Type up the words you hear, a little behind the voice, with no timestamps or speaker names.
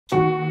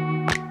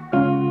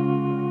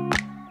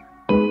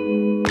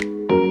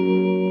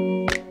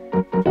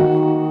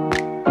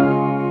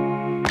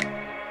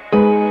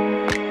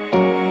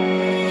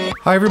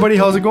Hi everybody,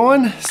 how's it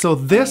going? So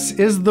this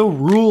is the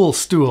rule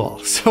stool.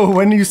 So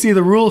when you see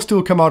the rule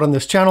stool come out on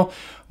this channel,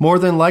 more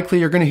than likely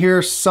you're going to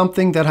hear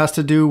something that has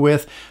to do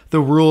with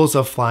the rules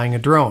of flying a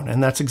drone.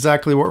 And that's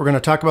exactly what we're going to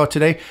talk about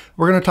today.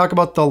 We're going to talk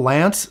about the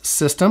LAANC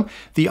system.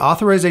 The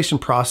authorization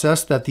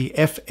process that the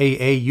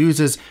FAA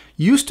uses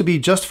used to be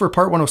just for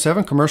Part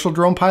 107 commercial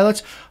drone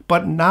pilots,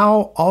 but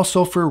now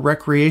also for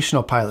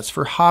recreational pilots,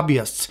 for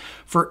hobbyists,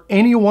 for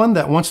anyone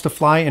that wants to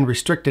fly in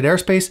restricted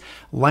airspace.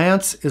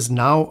 LAANC is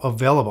now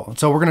available. And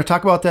so we're going to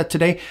talk about that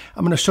today.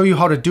 I'm going to show you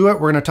how to do it.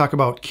 We're going to talk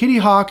about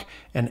Kittyhawk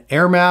and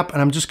AirMap,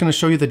 and I'm just going to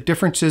show you the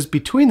differences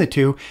between the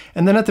two.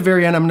 And then at the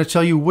very end, I'm going to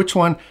tell you which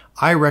one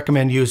I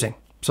recommend using.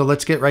 So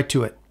let's get right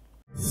to it.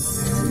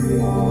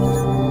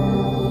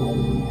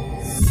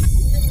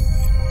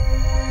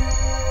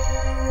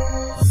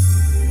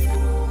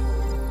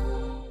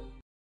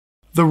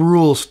 The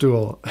rule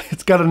stool.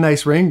 It's got a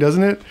nice ring,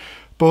 doesn't it?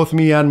 Both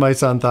me and my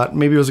son thought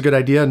maybe it was a good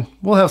idea and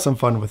we'll have some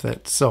fun with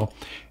it. So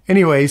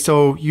anyway,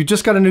 so you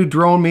just got a new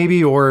drone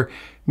maybe, or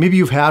maybe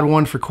you've had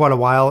one for quite a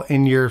while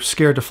and you're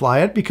scared to fly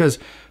it because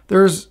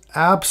there's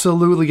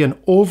absolutely an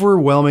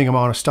overwhelming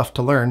amount of stuff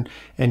to learn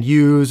and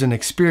use and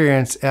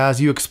experience as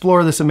you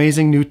explore this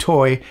amazing new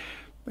toy.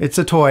 It's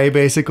a toy,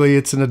 basically.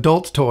 It's an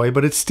adult toy,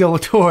 but it's still a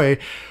toy.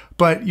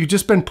 But you've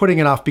just been putting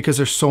it off because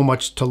there's so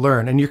much to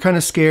learn and you're kind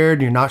of scared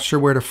and you're not sure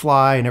where to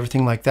fly and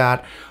everything like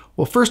that.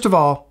 Well, first of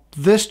all,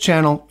 this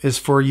channel is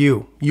for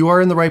you. You are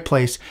in the right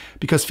place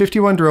because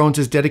 51 Drones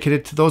is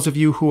dedicated to those of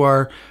you who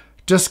are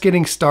just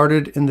getting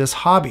started in this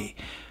hobby.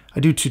 I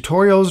do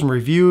tutorials and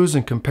reviews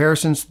and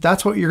comparisons.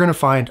 That's what you're going to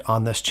find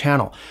on this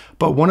channel.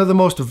 But one of the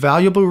most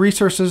valuable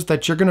resources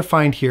that you're going to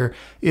find here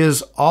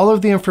is all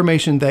of the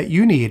information that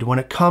you need when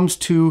it comes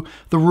to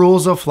the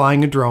rules of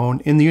flying a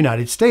drone in the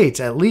United States,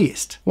 at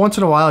least. Once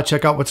in a while, I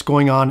check out what's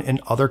going on in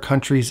other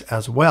countries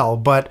as well.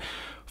 But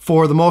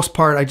for the most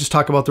part, I just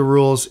talk about the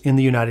rules in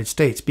the United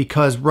States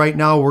because right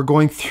now we're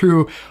going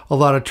through a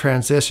lot of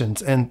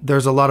transitions and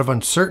there's a lot of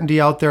uncertainty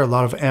out there, a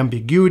lot of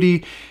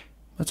ambiguity.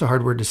 That's a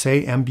hard word to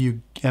say,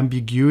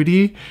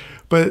 ambiguity,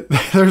 but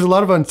there's a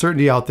lot of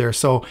uncertainty out there.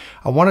 So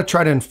I want to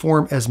try to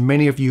inform as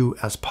many of you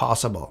as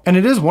possible. And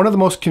it is one of the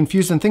most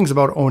confusing things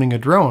about owning a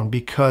drone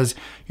because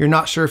you're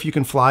not sure if you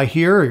can fly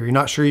here or you're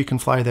not sure you can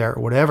fly there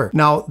or whatever.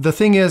 Now, the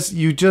thing is,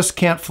 you just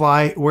can't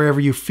fly wherever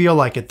you feel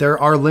like it. There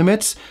are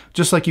limits,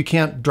 just like you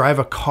can't drive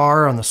a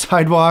car on the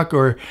sidewalk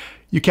or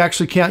you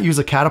actually can't use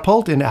a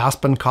catapult in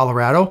Aspen,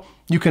 Colorado.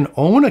 You can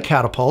own a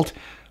catapult,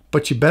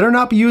 but you better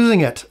not be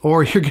using it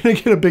or you're going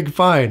to get a big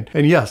fine.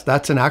 And yes,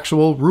 that's an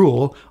actual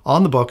rule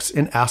on the books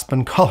in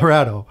Aspen,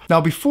 Colorado.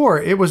 Now,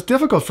 before, it was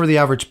difficult for the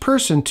average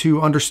person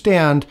to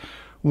understand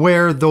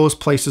where those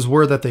places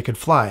were that they could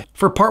fly.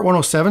 For Part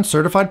 107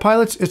 certified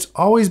pilots, it's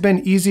always been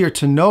easier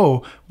to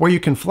know where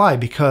you can fly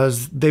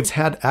because they've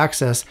had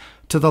access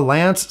to the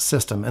LAANC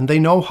system and they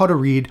know how to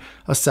read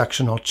a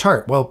sectional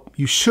chart. Well,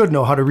 you should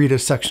know how to read a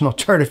sectional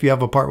chart if you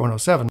have a Part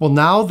 107. Well,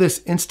 now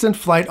this instant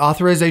flight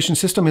authorization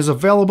system is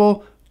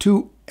available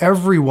to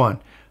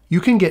everyone. You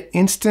can get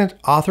instant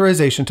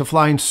authorization to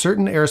fly in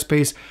certain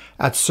airspace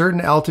at certain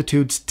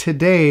altitudes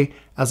today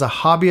as a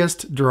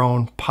hobbyist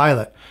drone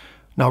pilot.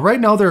 Now, right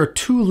now, there are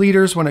two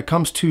leaders when it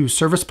comes to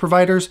service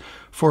providers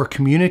for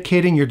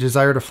communicating your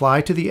desire to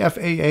fly to the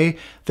FAA.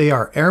 They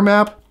are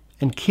AirMap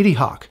and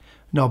Kittyhawk.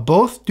 Now,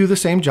 both do the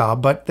same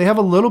job, but they have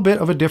a little bit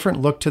of a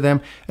different look to them,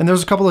 and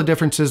there's a couple of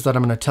differences that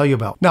I'm going to tell you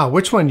about. Now,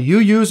 which one you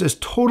use is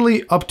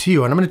totally up to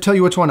you, and I'm going to tell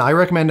you which one I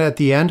recommend at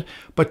the end,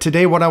 but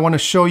today what I want to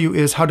show you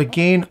is how to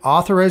gain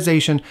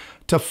authorization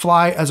to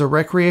fly as a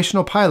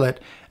recreational pilot,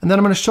 and then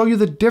I'm going to show you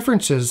the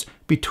differences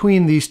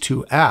between these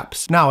two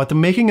apps. Now, at the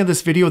making of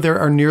this video, there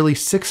are nearly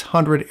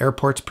 600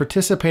 airports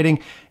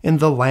participating in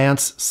the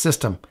LAANC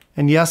system.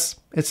 And yes,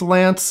 it's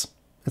LAANC,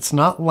 it's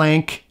not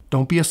LAANC.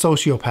 Don't be a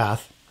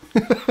sociopath.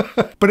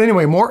 But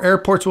anyway, more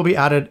airports will be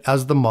added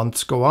as the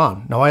months go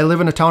on. Now, I live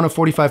in a town of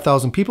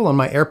 45,000 people and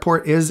my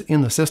airport is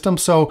in the system,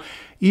 so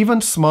even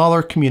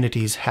smaller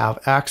communities have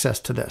access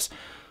to this.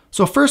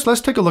 So first,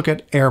 let's take a look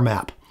at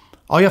AirMap.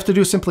 All you have to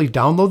do is simply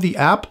download the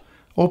app,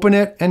 open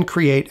it, and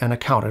create an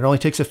account. It only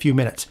takes a few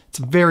minutes. It's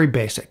very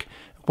basic.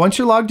 Once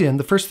you're logged in,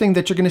 the first thing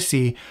that you're going to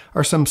see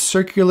are some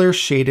circular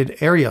shaded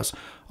areas,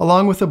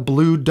 along with a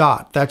blue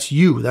dot. That's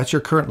you, that's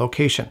your current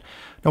location.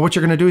 Now what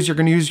you're going to do is you're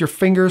going to use your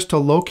fingers to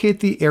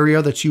locate the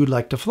area that you would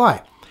like to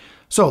fly.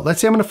 So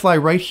let's say I'm going to fly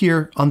right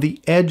here on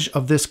the edge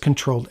of this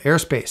controlled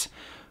airspace.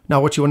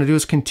 Now what you want to do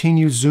is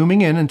continue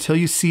zooming in until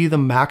you see the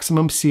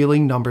maximum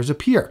ceiling numbers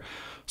appear.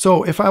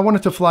 So if I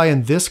wanted to fly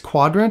in this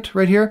quadrant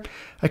right here,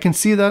 I can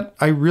see that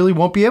I really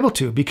won't be able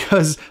to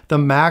because the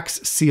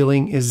max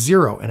ceiling is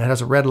 0 and it has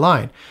a red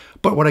line.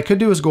 But what I could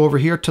do is go over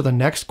here to the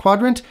next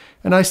quadrant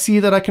and I see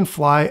that I can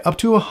fly up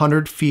to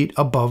 100 feet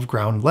above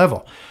ground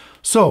level.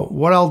 So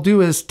what I'll do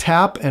is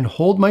tap and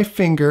hold my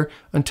finger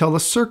until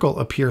a circle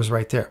appears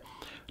right there.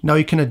 Now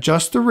you can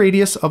adjust the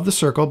radius of the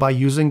circle by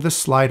using the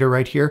slider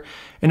right here.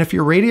 And if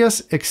your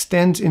radius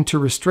extends into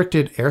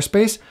restricted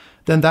airspace,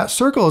 then that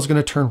circle is going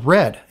to turn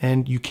red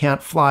and you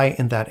can't fly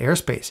in that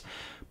airspace.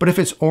 But if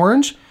it's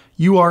orange,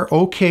 you are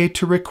okay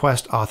to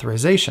request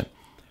authorization.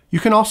 You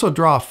can also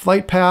draw a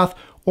flight path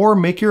or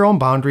make your own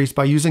boundaries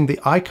by using the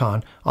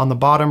icon on the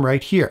bottom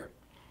right here.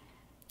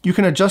 You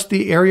can adjust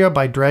the area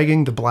by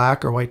dragging the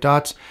black or white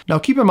dots. Now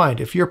keep in mind,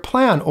 if your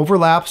plan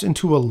overlaps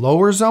into a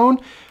lower zone,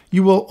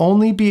 you will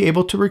only be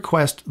able to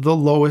request the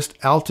lowest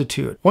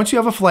altitude. Once you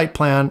have a flight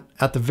plan,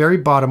 at the very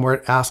bottom where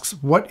it asks,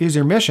 what is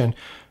your mission,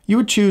 you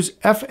would choose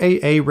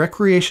FAA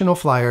Recreational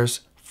Flyers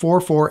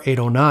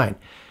 44809.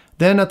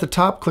 Then at the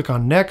top, click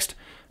on Next.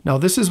 Now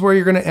this is where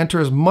you're going to enter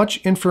as much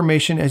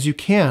information as you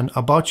can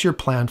about your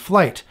planned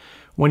flight.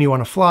 When you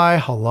want to fly,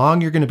 how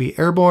long you're going to be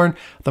airborne,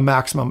 the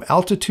maximum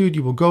altitude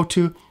you will go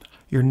to,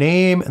 your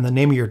name and the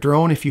name of your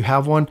drone if you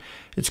have one.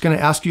 It's going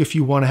to ask you if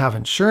you want to have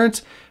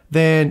insurance,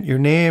 then your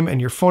name and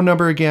your phone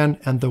number again,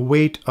 and the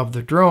weight of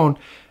the drone,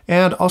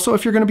 and also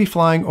if you're going to be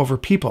flying over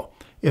people.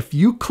 If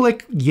you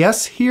click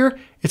yes here,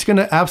 it's going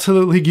to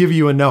absolutely give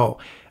you a no.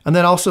 And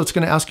then also it's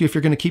going to ask you if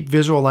you're going to keep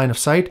visual line of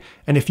sight,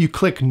 and if you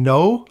click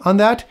no on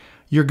that,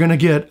 you're going to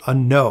get a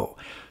no.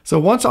 So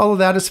once all of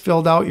that is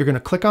filled out, you're going to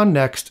click on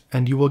Next,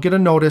 and you will get a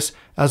notice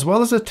as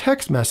well as a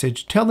text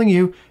message telling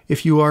you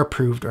if you are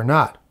approved or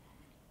not.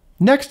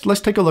 Next,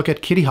 let's take a look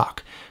at Kittyhawk.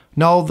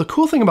 Now, the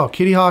cool thing about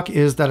Kittyhawk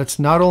is that it's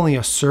not only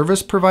a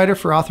service provider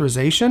for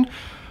authorization,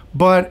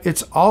 but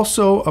it's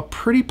also a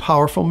pretty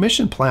powerful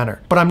mission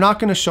planner. But I'm not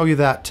going to show you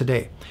that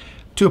today.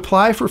 To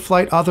apply for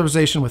flight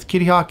authorization with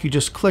Kittyhawk, you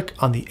just click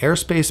on the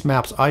airspace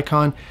maps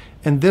icon,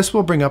 and this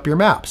will bring up your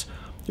maps.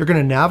 You're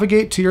going to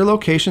navigate to your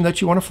location that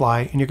you want to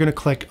fly, and you're going to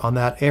click on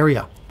that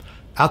area.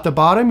 At the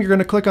bottom, you're going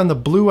to click on the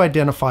blue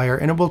identifier,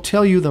 and it will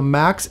tell you the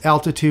max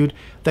altitude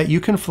that you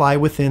can fly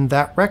within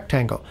that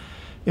rectangle.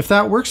 If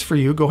that works for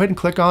you, go ahead and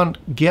click on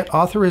Get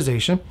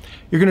Authorization.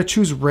 You're going to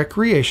choose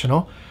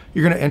Recreational.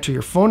 You're going to enter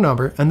your phone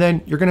number, and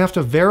then you're going to have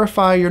to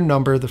verify your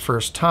number the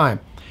first time.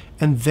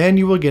 And then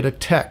you will get a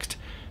text.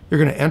 You're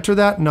going to enter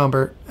that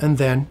number, and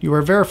then you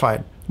are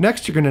verified.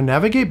 Next, you're going to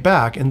navigate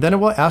back, and then it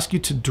will ask you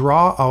to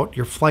draw out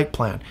your flight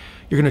plan.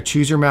 You're going to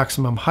choose your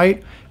maximum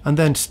height, and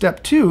then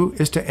step 2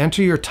 is to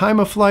enter your time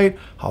of flight,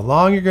 how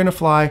long you're going to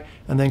fly,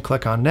 and then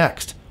click on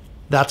Next.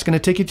 That's going to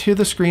take you to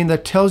the screen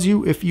that tells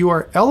you if you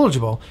are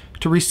eligible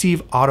to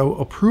receive auto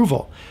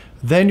approval.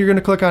 Then you're going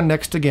to click on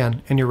Next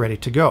again, and you're ready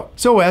to go.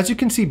 So as you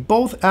can see,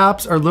 both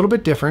apps are a little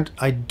bit different.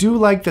 I do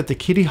like that the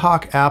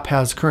Kittyhawk app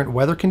has current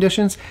weather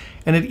conditions,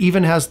 and it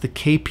even has the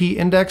KP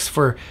index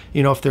for,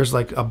 if there's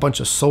like a bunch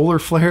of solar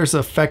flares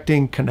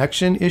affecting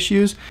connection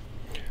issues.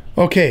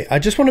 Okay, I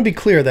just want to be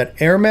clear that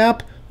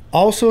AirMap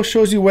also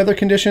shows you weather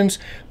conditions,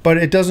 but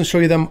it doesn't show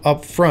you them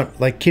up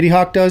front like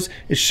Kittyhawk does.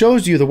 It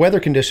shows you the weather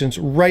conditions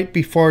right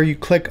before you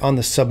click on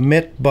the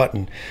submit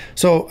button.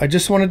 So I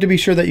just wanted to be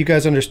sure that you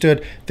guys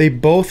understood they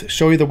both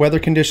show you the weather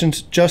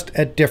conditions just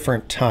at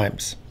different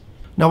times.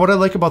 Now what I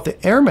like about the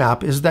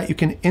AirMap is that you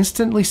can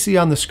instantly see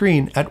on the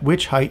screen at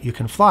which height you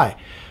can fly.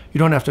 You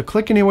don't have to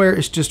click anywhere,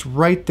 it's just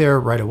right there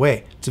right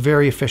away. It's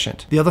very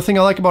efficient. The other thing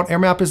I like about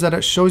AirMap is that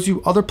it shows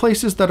you other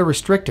places that are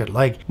restricted,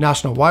 like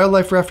national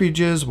wildlife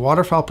refuges,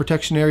 waterfowl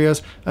protection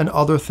areas, and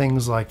other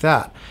things like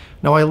that.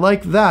 Now I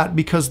like that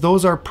because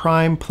those are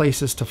prime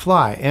places to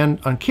fly. And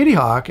on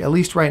Kittyhawk, at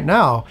least right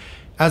now,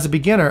 as a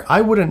beginner,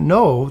 I wouldn't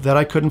know that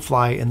I couldn't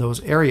fly in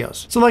those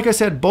areas. So like I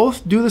said,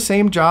 both do the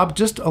same job,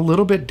 just a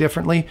little bit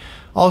differently.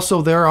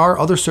 Also, there are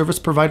other service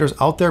providers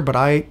out there, but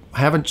I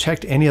haven't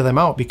checked any of them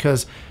out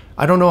because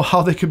I don't know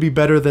how they could be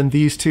better than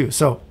these two,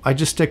 so I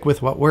just stick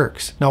with what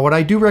works. Now what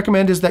I do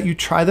recommend is that you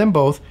try them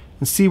both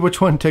and see which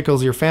one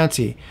tickles your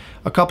fancy.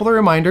 A couple of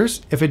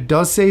reminders: if it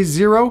does say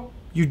 0,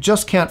 you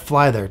just can't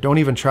fly there, don't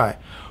even try.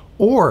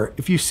 Or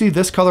if you see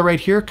this color right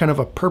here, kind of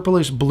a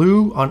purplish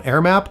blue on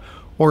AirMap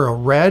or a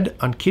red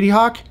on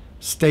Kittyhawk,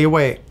 stay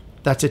away.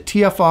 That's a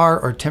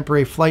TFR or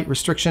temporary flight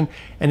restriction,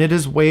 and it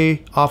is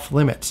way off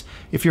limits.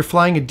 If you're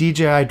flying a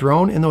DJI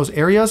drone in those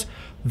areas,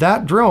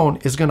 that drone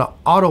is going to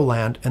auto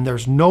land and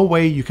there's no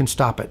way you can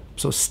stop it.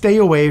 So stay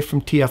away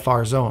from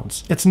TFR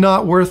zones. It's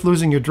not worth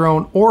losing your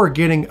drone or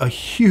getting a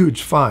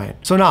huge fine.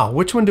 So now,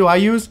 which one do I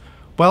use?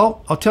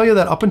 Well, I'll tell you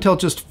that up until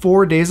just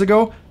 4 days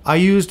ago, I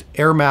used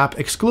AirMap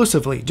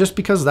exclusively just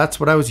because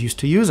that's what I was used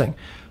to using.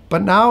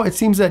 But now it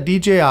seems that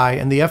DJI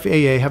and the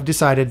FAA have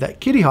decided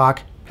that Kittyhawk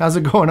has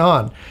it going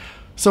on.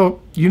 So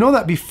you know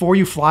that Before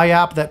You Fly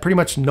app that pretty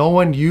much no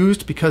one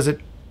used because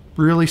it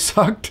really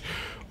sucked?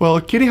 Well,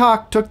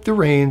 Kittyhawk took the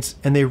reins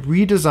and they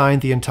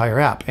redesigned the entire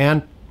app,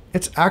 and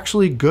it's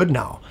actually good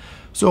now.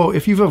 So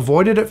if you've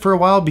avoided it for a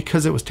while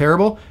because it was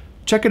terrible,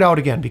 check it out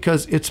again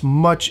because it's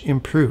much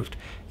improved.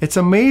 It's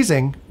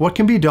amazing what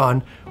can be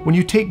done when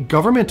you take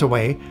government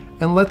away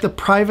and let the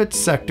private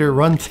sector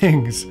run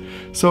things.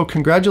 So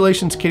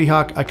congratulations,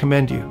 Kittyhawk, I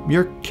commend you.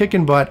 You're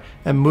kicking butt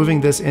and moving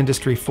this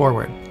industry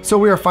forward. So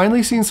we are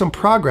finally seeing some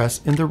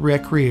progress in the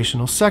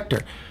recreational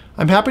sector.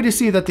 I'm happy to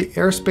see that the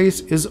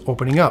airspace is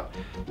opening up.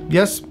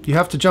 Yes, you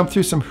have to jump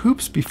through some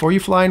hoops before you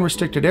fly in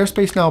restricted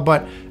airspace now,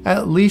 but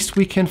at least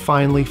we can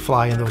finally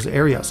fly in those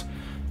areas.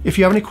 If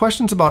you have any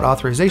questions about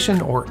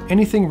authorization or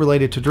anything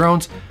related to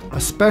drones,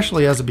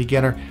 especially as a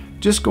beginner,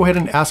 just go ahead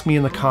and ask me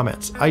in the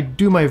comments. I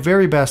do my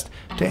very best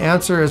to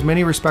answer as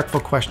many respectful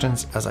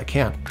questions as I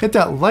can. Hit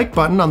that like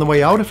button on the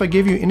way out if I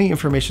gave you any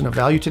information of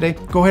value today.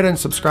 Go ahead and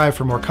subscribe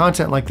for more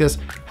content like this.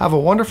 Have a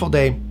wonderful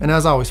day, and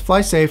as always,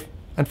 fly safe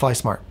and fly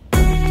smart.